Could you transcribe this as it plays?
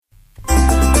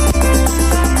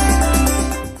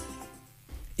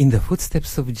in the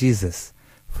footsteps of Jesus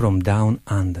from down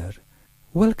under.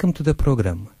 Welcome to the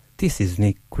program. This is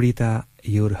Nick Krita,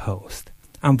 your host.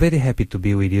 I'm very happy to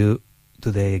be with you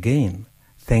today again.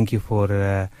 Thank you for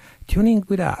tuning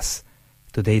with us.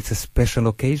 Today it's a special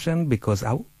occasion because,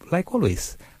 like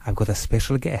always, I've got a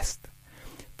special guest.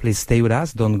 Please stay with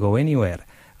us, don't go anywhere.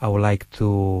 I would like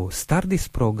to start this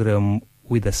program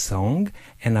with a song,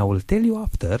 and I will tell you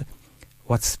after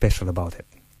what's special about it.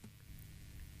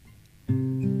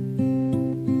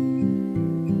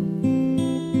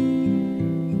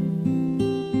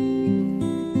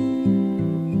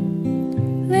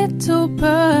 Little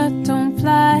bird, don't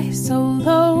fly so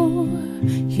low.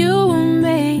 You were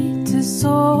made to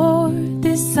soar,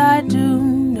 this I do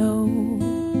know.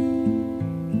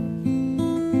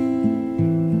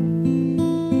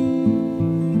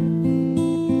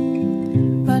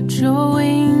 But your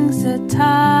wings are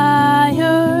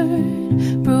tired,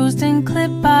 bruised and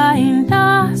clipped by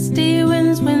nasty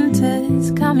winds.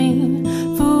 Winter's coming,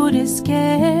 food is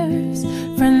scarce,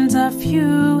 friends are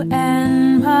few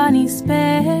and money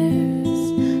spares.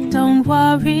 Don't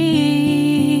worry,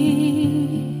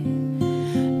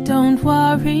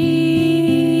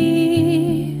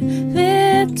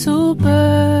 little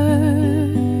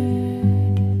bird.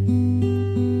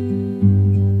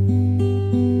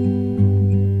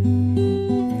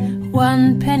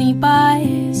 One penny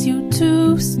buys you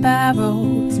 2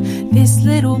 sparrows. This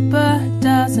little bird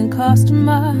doesn't cost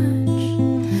much,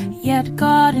 yet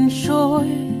God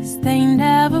ensures they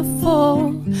never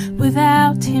fall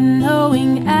without him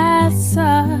knowing as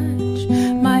such.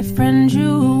 My friend,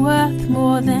 you're worth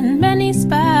more than many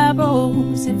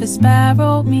sparrows. If a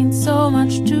sparrow means so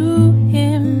much to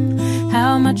him,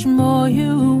 how much more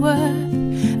you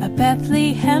worth? A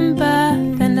Bethlehem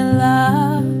birth and a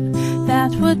love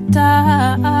that would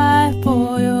die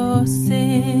for your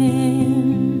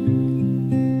sin.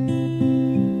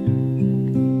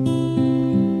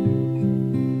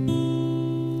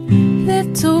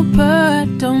 Little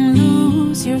bird, don't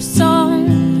lose your song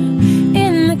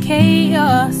in the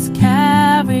chaos.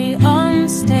 Carry on,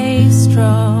 stay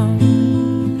strong.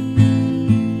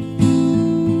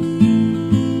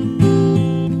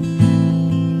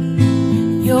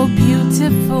 Your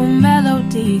beautiful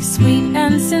melody, sweet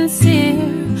and sincere,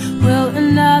 will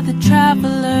another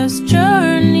traveler's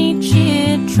journey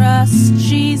cheer. Trust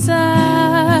Jesus,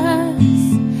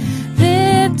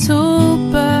 little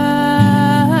bird.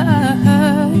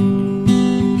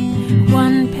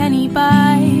 1 penny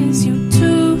buys you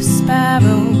 2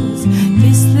 sparrows.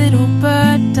 This little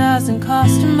bird doesn't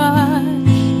cost much,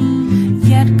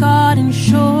 yet God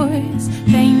ensures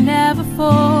they never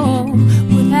fall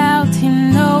without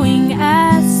him knowing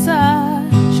as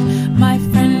such. My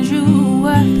friend, you're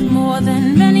worth more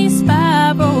than many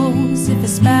sparrows. If a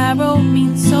sparrow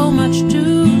means so much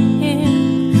to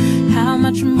him, how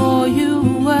much more you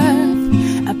worth?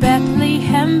 A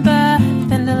Bethlehem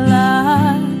birth and a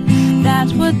love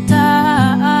that would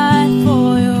die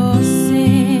for your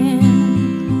sin.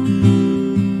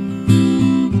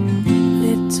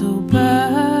 Little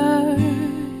bird,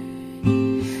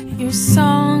 your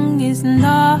song is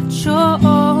not your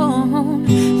own.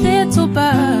 Little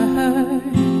bird,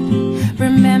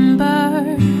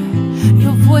 remember,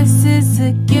 your voice is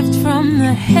a gift from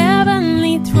the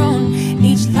heavenly throne.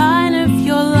 Each line of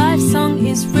your life song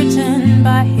is written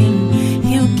by him.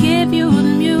 He'll give you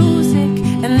music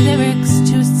and lyrics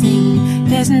to sing.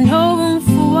 There's no room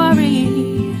for worry,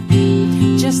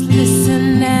 just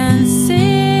listen and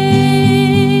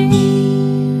sing.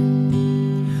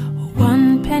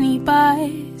 1 penny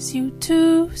buys you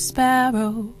 2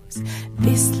 sparrows.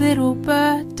 This little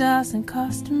bird doesn't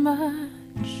cost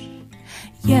much,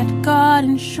 yet God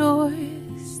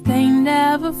ensures they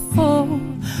never fall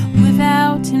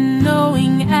without him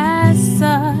knowing as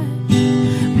such.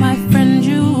 My friend,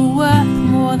 you're worth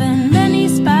more than many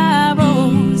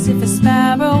sparrows. If a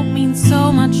sparrow means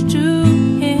so much to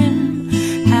him,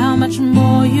 how much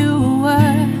more you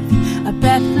worth? A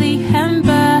Bethlehem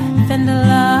birth and a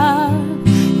love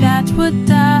that would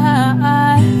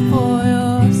die for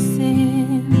your sin.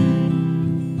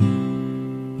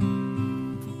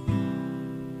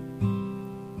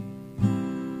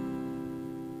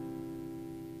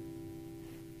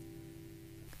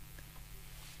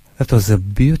 That was a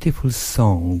beautiful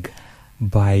song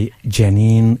by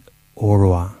Janine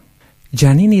Orwa.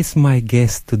 Janine is my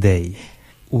guest today.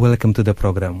 Welcome to the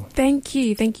program. Thank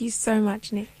you so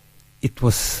much, Nick. It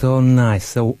was so nice,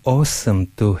 so awesome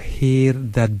to hear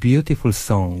that beautiful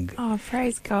song. Oh,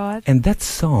 praise God. And that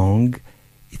song,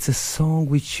 it's a song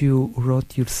which you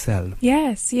wrote yourself.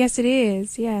 Yes, it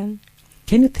is, yeah.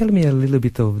 Can you tell me a little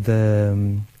bit of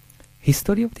the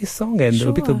history of this song and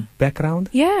a bit Sure. of background?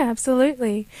 Yeah,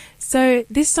 absolutely. So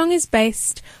this song is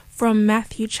based from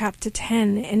Matthew chapter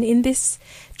 10, and in this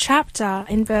chapter,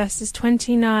 in verses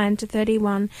 29 to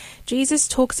 31, Jesus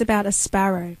talks about a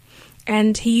sparrow,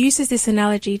 and he uses this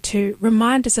analogy to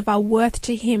remind us of our worth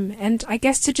to him, and I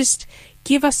guess to just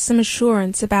give us some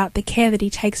assurance about the care that he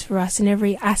takes for us in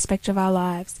every aspect of our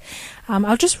lives.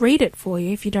 I'll just read it for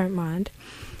you if you don't mind.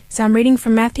 So I'm reading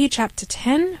from Matthew chapter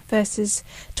 10, verses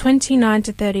 29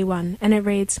 to 31, and it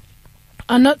reads,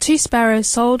 "Are not 2 sparrows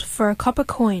sold for a copper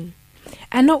coin?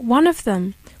 And not one of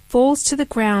them falls to the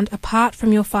ground apart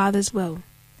from your Father's will.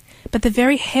 But the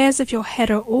very hairs of your head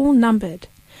are all numbered.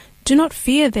 Do not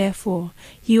fear, therefore,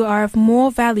 you are of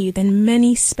more value than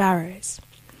many sparrows."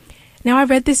 Now I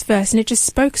read this verse and it just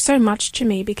spoke so much to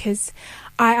me because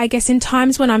I guess in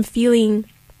times when I'm feeling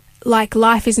like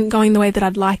life isn't going the way that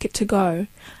I'd like it to go,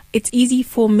 it's easy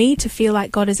for me to feel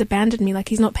like God has abandoned me, like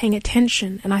he's not paying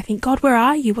attention. And I think, God, where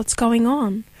are you? What's going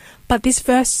on? But this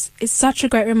verse is such a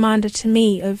great reminder to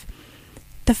me of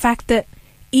the fact that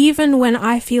even when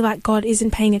I feel like God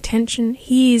isn't paying attention,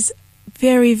 he is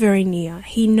very, very near.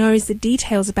 He knows the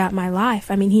details about my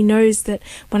life. I mean, he knows that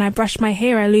when I brush my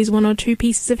hair, I lose 1 or 2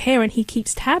 pieces of hair, and he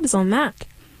keeps tabs on that.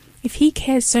 If he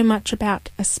cares so much about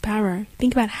a sparrow,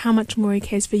 think about how much more he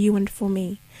cares for you and for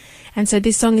me. And so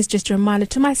this song is just a reminder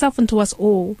to myself and to us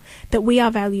all that we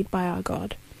are valued by our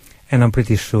God. And I'm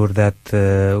pretty sure that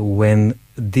when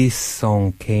this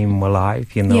song came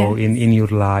alive, you know, Yes. in your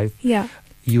life, Yeah,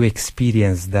 you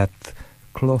experienced that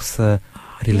closer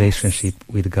relationship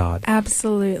yes. with God.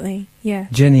 Absolutely, yeah.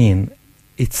 Janine,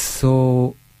 it's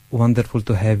so wonderful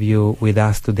to have you with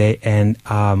us today, and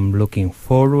I'm looking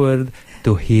forward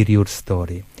to hear your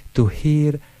story, to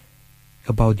hear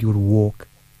about your walk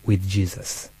with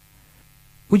Jesus.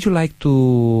 Would you like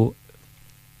to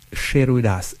share with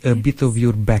us a bit of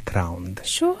your background?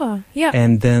 Sure, yeah.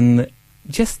 And then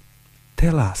just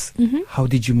tell us, Mhm. how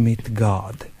did you meet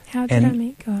God? How did I and-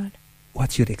 meet God?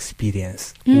 What's your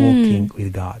experience Mm. walking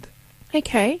with God?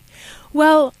 Okay.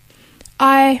 Well,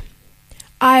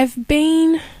 I've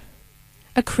been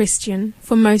a Christian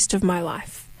for most of my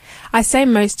life. I say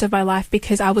most of my life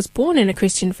because I was born in a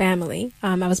Christian family.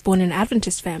 I was born in an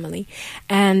Adventist family,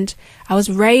 and I was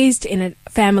raised in a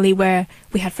family where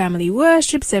we had family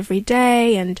worships every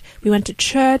day, and we went to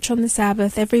church on the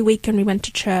Sabbath. Every weekend we went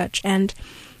to church, and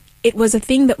it was a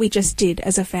thing that we just did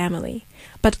as a family.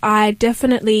 But I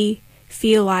definitely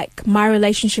feel like my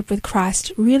relationship with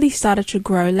Christ really started to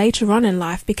grow later on in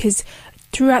life, because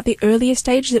throughout the earlier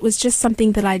stages it was just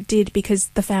something that I did because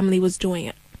the family was doing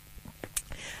it.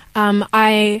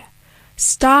 I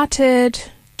started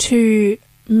to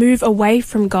move away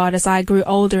from God as I grew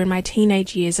older in my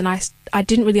teenage years, and I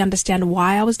didn't really understand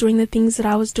why I was doing the things that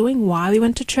I was doing, why we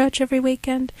went to church every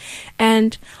weekend,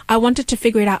 and I wanted to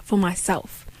figure it out for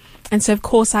myself. And so, of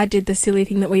course, I did the silly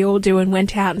thing that we all do and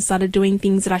went out and started doing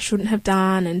things that I shouldn't have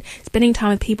done and spending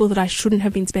time with people that I shouldn't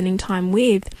have been spending time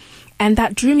with. And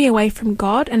that drew me away from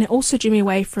God, and it also drew me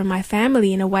away from my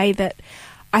family in a way that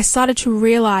I started to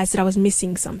realize that I was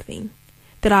missing something,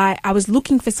 that I was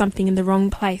looking for something in the wrong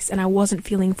place and I wasn't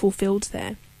feeling fulfilled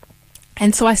there.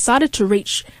 And so I started to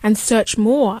reach and search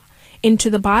more into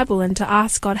the Bible and to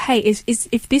ask God, hey,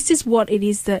 if this is what it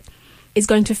is that is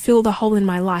going to fill the hole in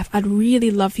my life, I'd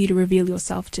really love for you to reveal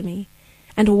yourself to me.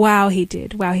 And wow, he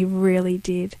did. Wow, he really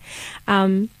did.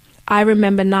 I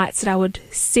remember nights that I would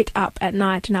sit up at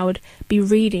night and I would be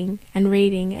reading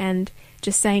and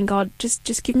just saying, God,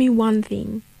 just give me one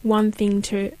thing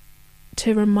to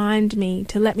remind me,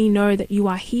 to let me know that you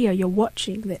are here, you're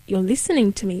watching, that you're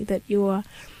listening to me, that you're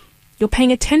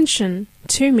paying attention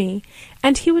to me.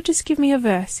 And he would just give me a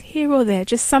verse here or there,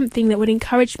 just something that would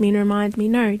encourage me and remind me,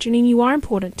 no, Janine, you are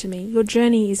important to me. Your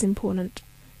journey is important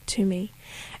to me.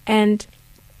 And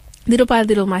little by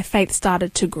little, my faith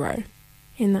started to grow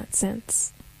in that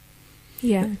sense.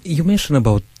 Yeah. You mentioned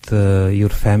about your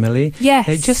family.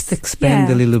 Yes. Just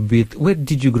expand a little bit. Where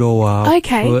did you grow up?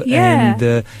 Okay, yeah.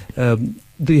 And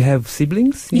do you have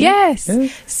siblings? Yes. Yeah?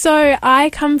 So I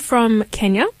come from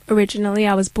Kenya originally.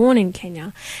 I was born in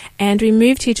Kenya, and we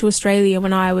moved here to Australia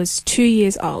when I was 2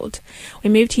 years old.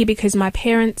 We moved here because my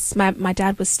parents, my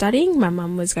dad was studying, my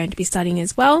mum was going to be studying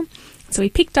as well. So we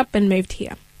picked up and moved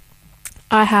here.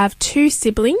 I have 2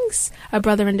 siblings, a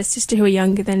brother and a sister who are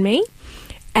younger than me,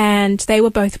 and they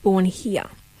were both born here.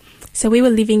 So we were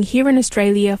living here in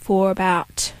Australia for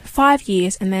about 5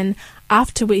 years, and then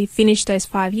after we finished those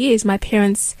 5 years, my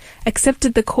parents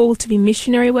accepted the call to be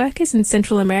missionary workers in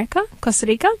Central America, Costa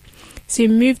Rica. So we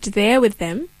moved there with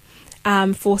them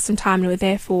for some time, and we were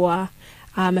there for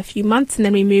a few months, and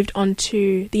then we moved on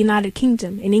to the United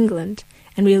Kingdom in England,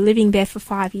 and we were living there for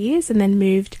 5 years, and then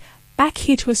moved back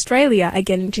here to Australia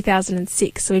again in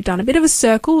 2006. So we've done a bit of a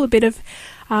circle, a bit of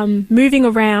moving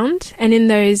around, and in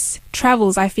those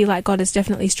travels I feel like God has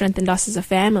definitely strengthened us as a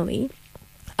family.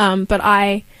 But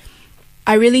I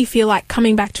really feel like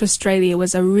coming back to Australia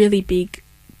was a really big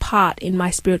part in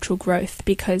my spiritual growth,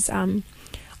 because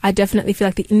I definitely feel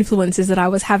like the influences that I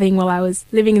was having while I was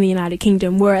living in the United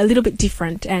Kingdom were a little bit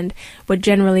different and were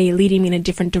generally leading me in a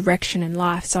different direction in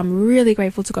life. So I'm really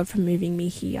grateful to God for moving me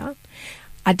here.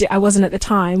 I wasn't at the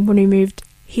time when we moved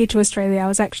here to Australia. I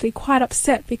was actually quite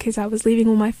upset because I was leaving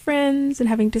all my friends and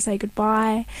having to say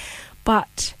goodbye.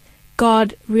 But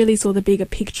God really saw the bigger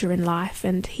picture in life,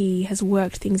 and He has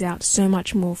worked things out so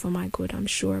much more for my good. I'm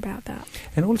sure about that.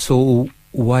 And also,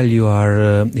 while you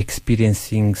are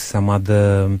experiencing some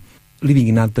other, living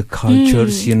in other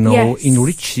cultures, yes.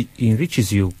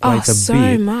 enriches you quite a so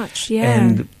bit. Much, yeah.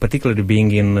 And particularly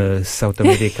being in South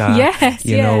America, yes,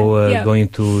 going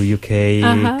to UK,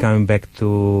 coming back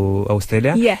to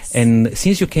Australia. Yes. And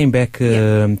since you came back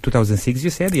 2006, you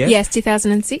said, yes? Yes,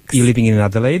 2006. You're living in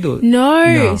Adelaide? Or?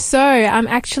 No. So I'm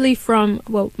actually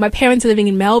my parents are living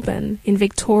in Melbourne, in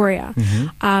Victoria.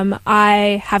 Mm-hmm.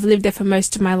 I have lived there for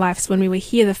most of my life. So when we were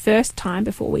here the first time,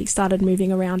 before we started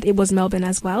moving around, it was Melbourne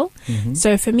as well. Mm-hmm.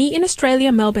 So for me in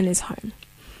Australia, Melbourne is home.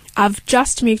 I've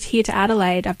just moved here to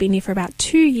Adelaide. I've been here for about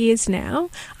 2 years now.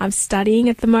 I'm studying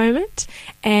at the moment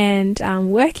and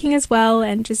working as well,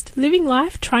 and just living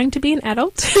life, trying to be an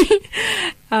adult.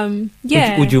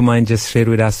 Would you mind just share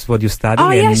with us what you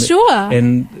study? Sure.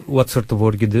 And what sort of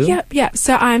work you do? Yep.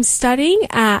 So I'm studying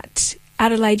at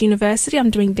Adelaide University. I'm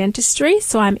doing dentistry.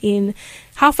 So I'm in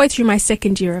halfway through my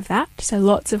second year of that. So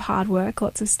lots of hard work,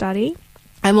 lots of study.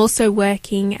 I'm also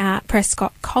working at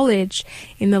Prescott College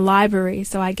in the library,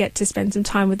 so I get to spend some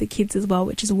time with the kids as well,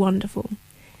 which is wonderful.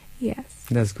 Yes.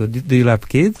 That's good. Do you love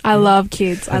kids? I love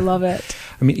kids. I love it.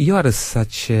 I mean, you are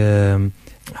such,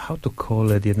 how to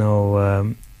call it,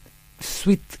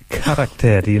 sweet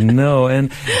character,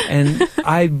 and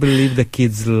I believe the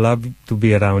kids love to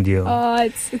be around you.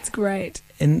 Oh, it's great.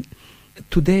 And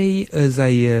today, as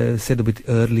I said a bit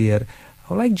earlier,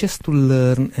 I would like just to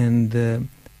learn and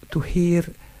to hear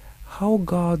how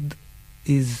God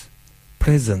is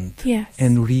present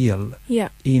and real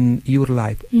in your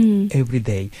life every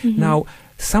day. Mm-hmm. Now,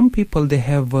 some people, they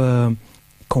have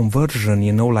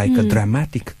conversion, like a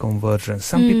dramatic conversion.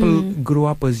 Some people grew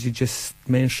up, as you just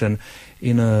mentioned,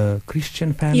 in a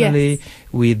Christian family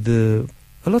with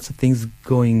lots of things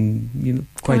going,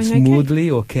 quite smoothly,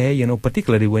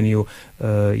 particularly when your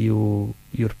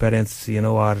parents,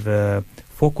 are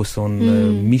focused on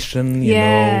mission,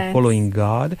 following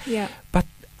God. Yeah. But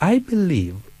I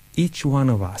believe each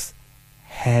one of us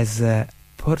has a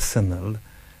personal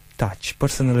touch,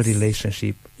 personal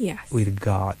relationship with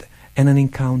God, and an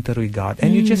encounter with God.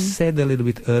 And you just said a little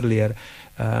bit earlier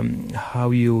how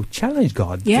you challenge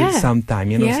God sometime,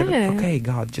 said, okay,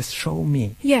 God, just show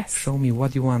me. Yes. Show me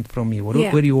what you want from me,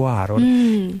 where you are. Or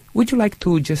would you like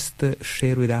to just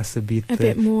share with us a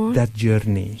bit more that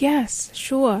journey? Yes,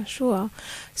 sure.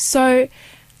 So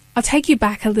I'll take you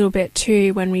back a little bit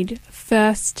to when we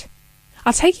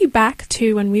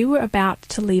were about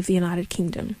to leave the United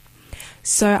Kingdom.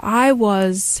 So I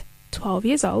was 12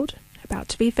 years old, about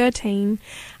to be 13,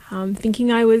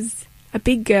 thinking I was a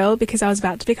big girl because I was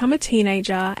about to become a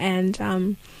teenager,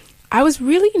 and I was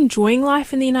really enjoying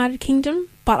life in the United Kingdom,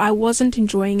 but I wasn't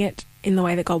enjoying it in the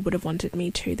way that God would have wanted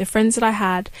me to. The friends that I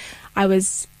had, I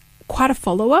was quite a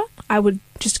follower. I would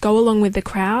just go along with the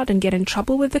crowd and get in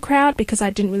trouble with the crowd because I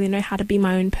didn't really know how to be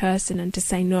my own person and to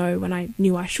say no when I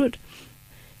knew I should.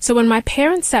 So when my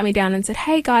parents sat me down and said,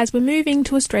 hey guys, we're moving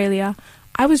to Australia,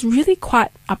 I was really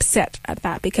quite upset at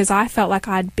that because I felt like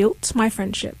I'd built my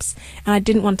friendships and I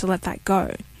didn't want to let that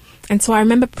go. And so I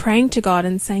remember praying to God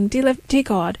and saying, dear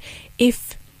God,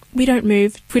 if we don't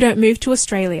move to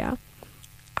Australia,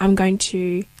 I'm going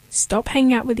to stop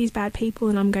hanging out with these bad people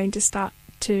and I'm going to start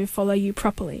to follow you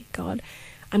properly, God.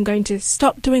 I'm going to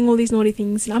stop doing all these naughty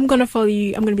things and I'm going to follow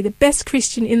you. I'm going to be the best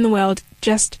Christian in the world.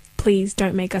 Just please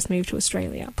don't make us move to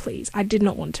Australia, please. I did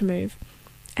not want to move.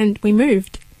 And we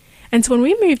moved. And so when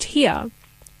we moved here,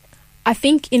 I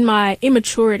think in my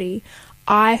immaturity,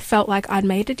 I felt like I'd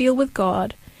made a deal with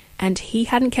God and He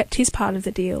hadn't kept His part of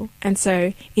the deal. And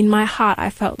so in my heart, I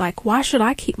felt like, why should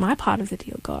I keep my part of the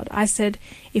deal, God? I said,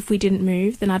 if we didn't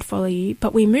move, then I'd follow you.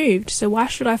 But we moved, so why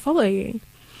should I follow you?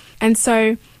 And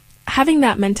so having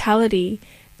that mentality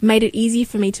made it easy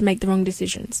for me to make the wrong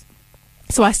decisions.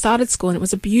 So I started school, and it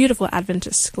was a beautiful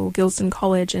Adventist school, Gilston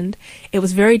College, and it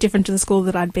was very different to the school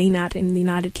that I'd been at in the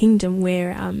United Kingdom,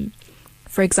 where,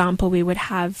 for example, we would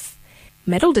have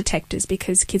metal detectors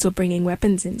because kids were bringing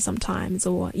weapons in sometimes,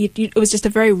 or it was just a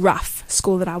very rough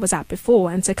school that I was at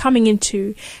before. And so coming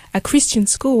into a Christian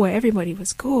school where everybody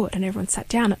was good and everyone sat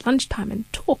down at lunchtime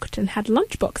and talked and had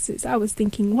lunch boxes, I was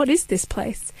thinking, what is this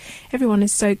place? Everyone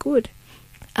is so good.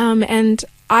 And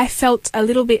I felt a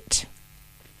little bit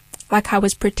like I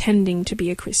was pretending to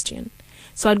be a Christian.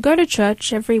 So I'd go to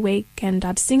church every week and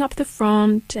I'd sing up the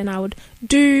front and I would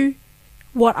do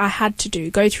what I had to do,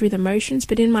 go through the motions,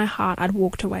 but in my heart I'd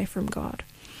walked away from God.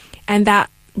 And that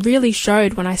really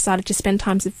showed when I started to spend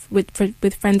time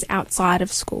with friends outside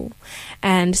of school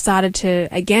and started to,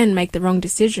 again, make the wrong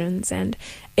decisions. And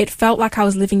it felt like I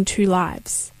was living two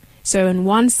lives. So on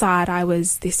one side, I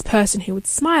was this person who would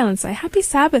smile and say, "Happy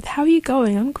Sabbath, how are you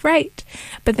going? I'm great."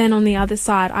 But then on the other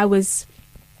side, I was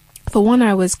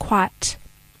quite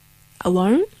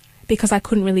alone because I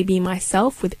couldn't really be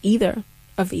myself with either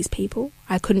of these people.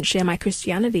 I couldn't share my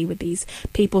Christianity with these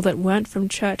people that weren't from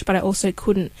church, but I also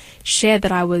couldn't share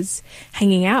that I was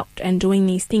hanging out and doing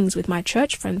these things with my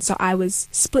church friends. So I was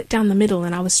split down the middle,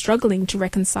 and I was struggling to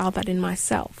reconcile that in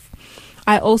myself.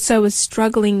 I also was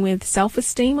struggling with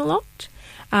self-esteem a lot.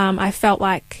 I felt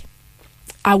like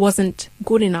I wasn't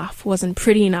good enough, wasn't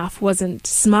pretty enough, wasn't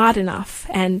smart enough,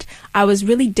 and I was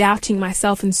really doubting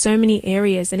myself in so many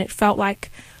areas, and it felt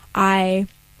like I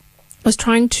was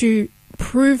trying to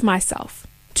prove myself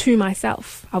to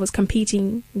myself. I was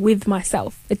competing with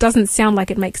myself. It doesn't sound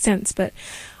like it makes sense, but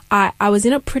I was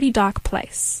in a pretty dark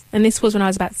place. And this was when I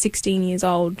was about 16 years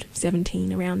old,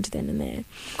 17, around then and there.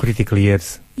 Critical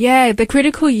years. Yeah, the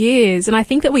critical years. And I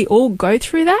think that we all go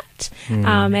through that.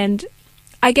 And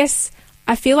I guess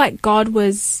I feel like God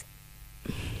was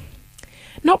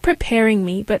not preparing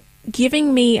me, but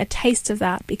giving me a taste of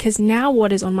that, because now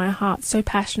what is on my heart so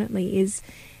passionately is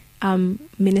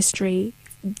ministry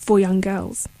for young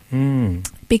girls.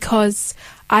 Because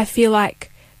I feel like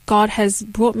God has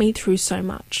brought me through so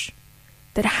much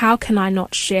that how can I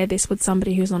not share this with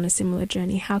somebody who's on a similar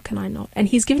journey? How can I not? And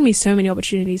he's given me so many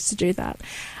opportunities to do that.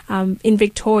 In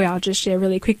Victoria, I'll just share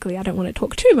really quickly. I don't want to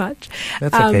talk too much.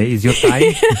 That's okay. Is your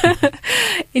time?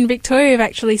 In Victoria, we've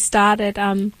actually started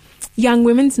young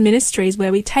women's ministries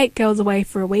where we take girls away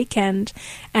for a weekend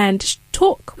and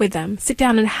talk with them, sit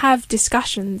down and have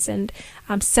discussions and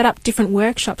set up different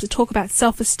workshops to talk about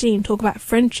self-esteem, talk about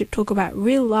friendship, talk about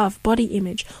real love, body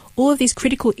image, all of these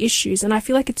critical issues. And I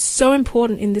feel like it's so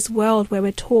important in this world where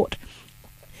we're taught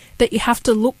that you have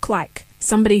to look like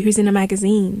somebody who's in a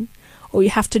magazine, or you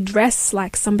have to dress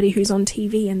like somebody who's on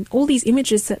TV, and all these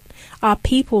images that our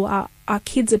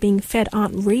kids are being fed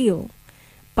aren't real,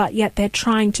 but yet they're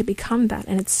trying to become that,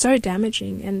 and it's so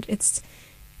damaging, and it's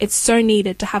so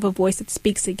needed to have a voice that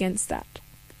speaks against that.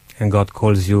 And God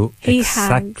calls you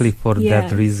exactly for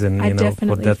that reason,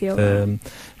 for that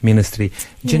ministry.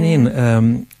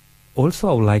 Janine, also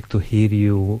I would like to hear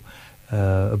you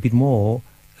a bit more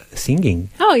singing.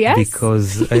 Oh, yes.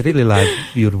 Because I really like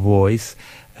your voice.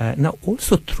 Now,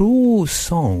 also through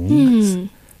songs,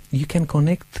 you can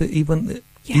connect even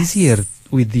easier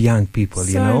with the young people,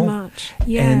 so much.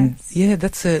 Yes. And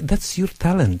that's your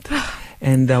talent.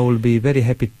 And I will be very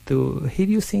happy to hear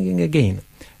you singing again.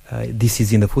 This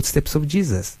is In the Footsteps of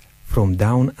Jesus from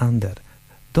Down Under.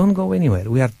 Don't go anywhere.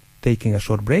 We are taking a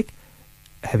short break,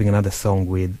 having another song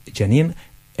with Janine,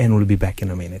 and we'll be back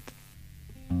in a minute.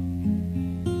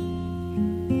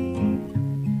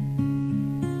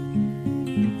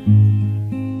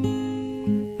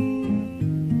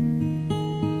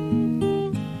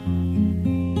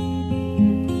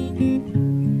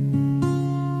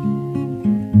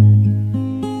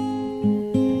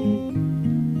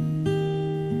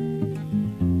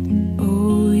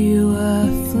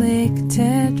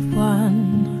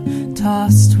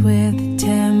 Tossed with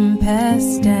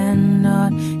tempest and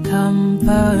not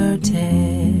comforted,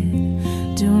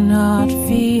 do not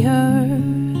fear,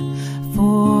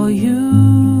 for you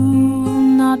will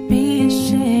not be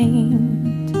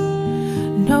ashamed.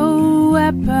 No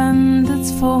weapon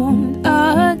that's formed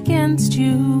against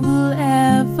you will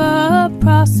ever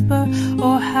prosper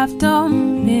or have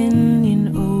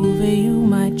dominion over you,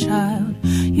 my child.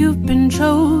 You've been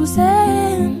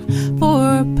chosen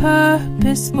for a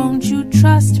purpose, won't you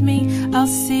trust me? I'll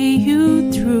see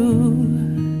you through.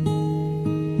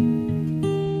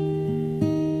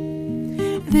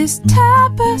 This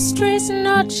tapestry's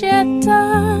not yet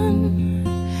done.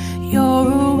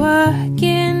 You're a work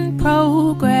in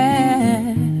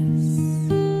progress.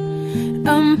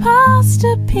 A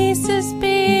masterpiece is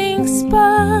being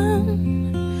spun.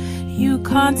 You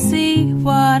can't see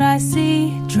what I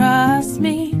see, trust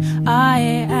me, I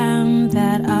am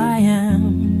that I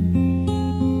am.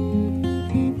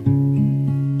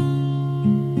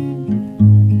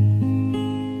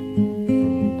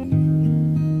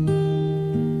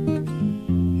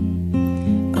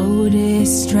 Oh,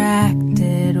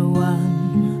 distracted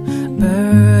one,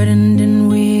 burdened and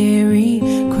weary,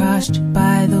 crushed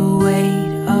by the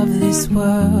weight of this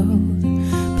world,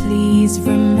 please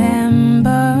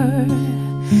remember,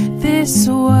 this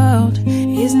world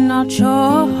is not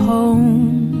your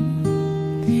home.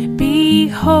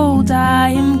 Behold, I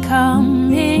am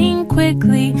coming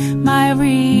quickly, my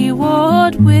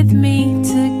reward with me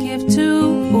to give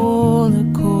to all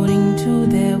according to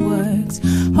their works.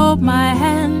 Hold my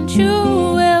hand, you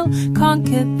will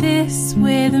conquer this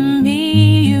with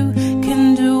me. You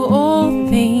can do all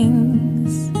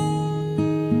things.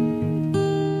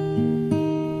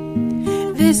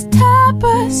 This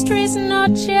tapestry's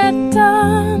not yet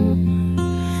done.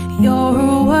 You're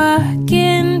a work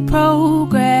in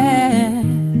progress.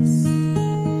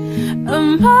 A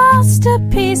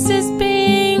masterpiece is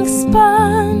being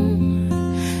spun.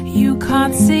 You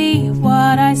can't see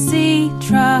what I see,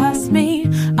 trust me,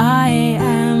 I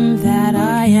am that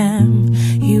I am.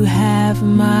 You have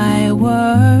my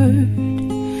word.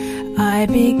 I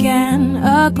began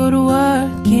a good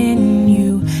work in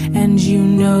you, and you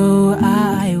know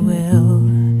I will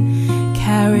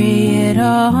carry it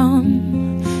on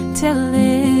till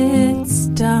it's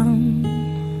done.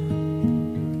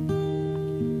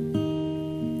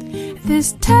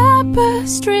 This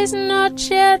tapestry's not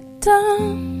yet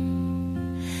done.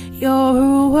 You're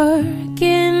a work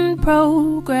in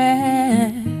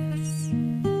progress.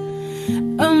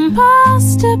 A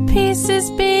masterpiece is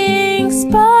being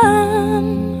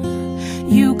spun.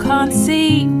 You can't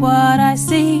see what I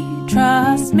see,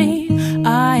 trust me,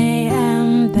 I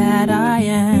am that I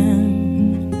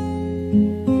am.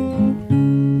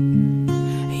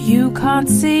 You can't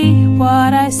see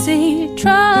what I see,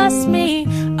 trust me,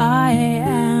 I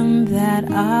am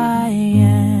that I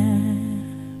am.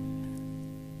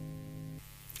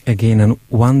 Again, a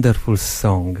wonderful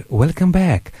song. Welcome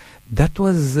back. That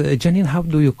was, Janine, how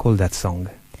do you call that song?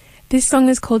 This song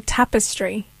is called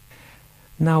Tapestry.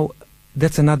 Now,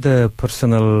 that's another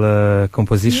personal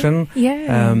composition.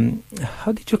 Yeah.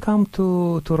 How did you come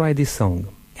to write this song?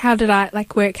 How did I,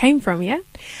 where it came from, yeah?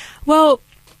 Well,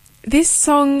 this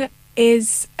song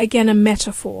is, again, a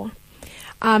metaphor.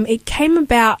 It came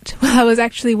about while I was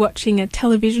actually watching a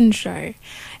television show,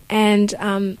 and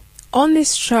on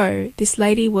this show, this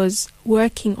lady was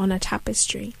working on a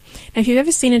tapestry. Now, if you've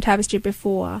ever seen a tapestry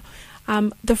before,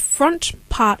 the front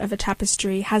part of a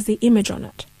tapestry has the image on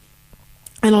it.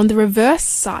 And on the reverse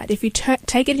side, if you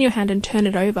take it in your hand and turn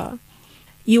it over,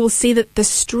 you will see that the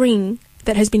string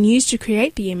that has been used to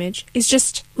create the image is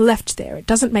just left there. It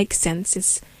doesn't make sense.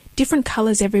 It's different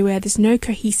colours everywhere. There's no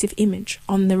cohesive image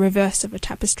on the reverse of a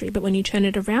tapestry. But when you turn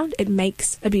it around, it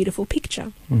makes a beautiful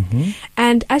picture. Mm-hmm.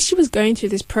 And as she was going through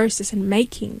this process and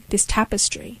making this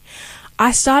tapestry,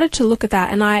 I started to look at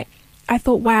that and I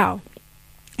thought, wow,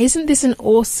 isn't this an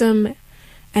awesome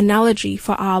analogy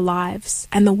for our lives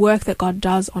and the work that God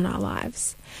does on our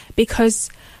lives? Because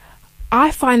I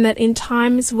find that in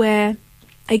times where,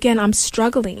 again, I'm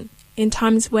struggling, in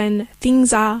times when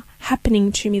things are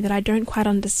happening to me that I don't quite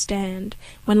understand,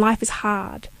 when life is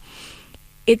hard,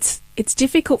 it's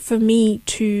difficult for me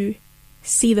to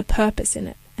see the purpose in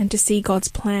it and to see God's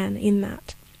plan in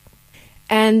that.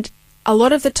 And a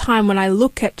lot of the time when I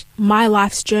look at my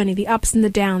life's journey, the ups and the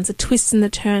downs, the twists and the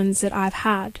turns that I've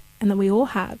had and that we all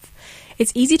have,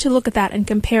 it's easy to look at that and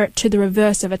compare it to the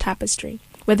reverse of a tapestry,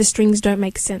 where the strings don't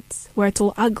make sense, where it's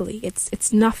all ugly.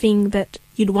 It's nothing that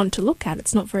you'd want to look at.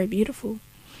 It's not very beautiful.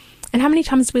 And how many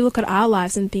times do we look at our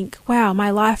lives and think, wow, my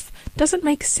life doesn't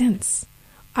make sense.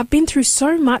 I've been through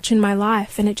so much in my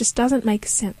life and it just doesn't make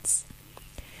sense.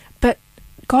 But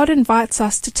God invites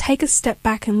us to take a step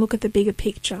back and look at the bigger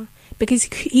picture, because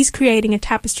He's creating a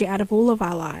tapestry out of all of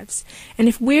our lives. And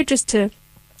if we're just to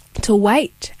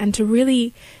wait and to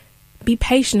really be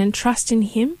patient and trust in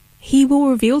Him, He will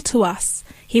reveal to us.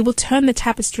 He will turn the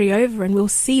tapestry over and we'll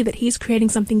see that He's creating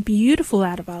something beautiful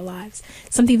out of our lives,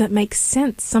 something that makes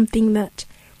sense, something that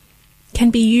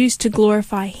can be used to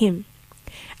glorify Him.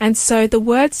 And so the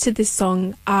words to this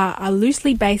song are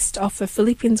loosely based off of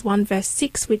Philippians 1 verse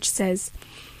 6, which says,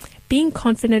 being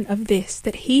confident of this,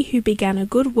 that He who began a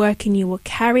good work in you will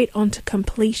carry it on to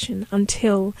completion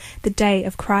until the day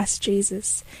of Christ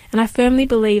Jesus. And I firmly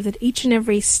believe that each and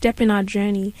every step in our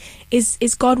journey is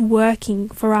God working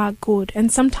for our good.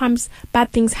 And sometimes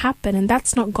bad things happen, and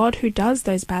that's not God who does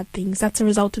those bad things. That's a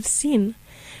result of sin.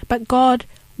 But God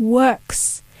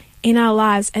works in our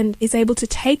lives and is able to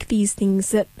take these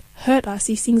things that hurt us,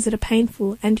 these things that are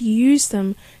painful, and use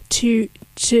them to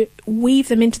weave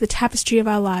them into the tapestry of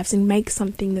our lives and make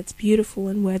something that's beautiful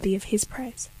and worthy of His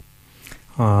praise.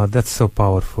 That's so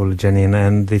powerful, Janine,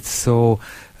 and it's so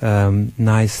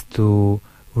nice to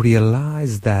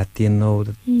realize that,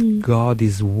 that God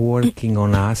is working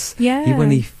on us,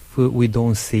 even if we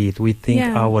don't see it. We think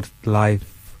our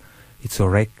life, it's a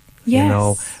wreck,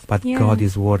 but God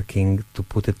is working to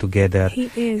put it together.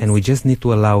 He is. And we just need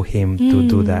to allow Him to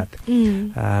do that.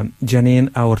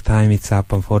 Janine, our time is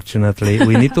up, unfortunately.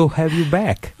 We need to have you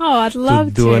back. Oh, I'd love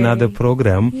to do another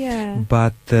program. Yeah.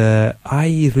 But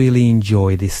I really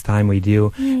enjoy this time with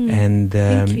you. And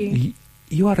Thank you.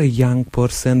 You are a young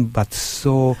person, but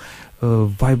so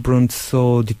vibrant,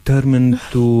 so determined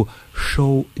to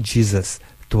show Jesus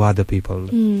to other people.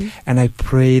 And I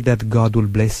pray that God will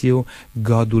bless you.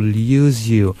 God will use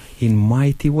you in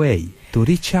mighty way to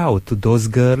reach out to those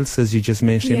girls, as you just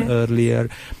mentioned earlier,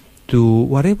 to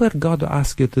whatever God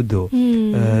asks you to do,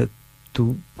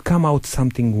 to come out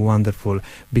something wonderful,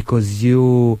 because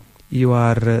you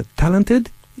are a talented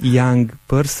young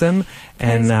person,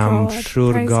 and I'm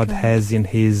sure God has in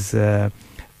His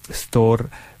store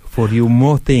for you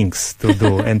more things to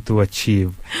do and to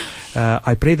achieve.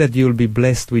 I pray that you'll be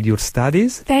blessed with your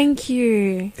studies. Thank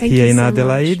you. Thank here you in so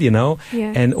Adelaide, much.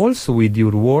 And also with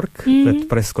your work at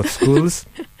Prescott Schools.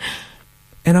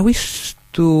 And I wish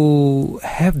to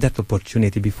have that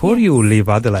opportunity before you leave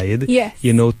Adelaide,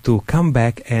 to come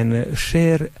back and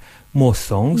share more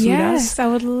songs with us. Yes, I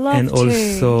would love and to. And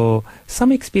also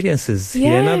some experiences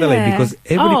here in Adelaide, because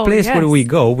every place where we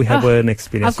go, we have an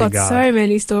experience with God. I've got so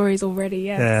many stories already,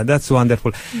 that's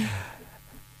wonderful.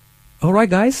 All right,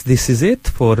 guys, this is it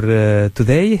for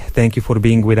today. Thank you for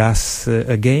being with us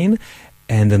again.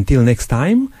 And until next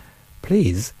time,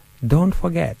 please don't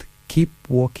forget, keep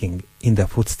walking in the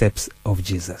footsteps of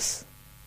Jesus.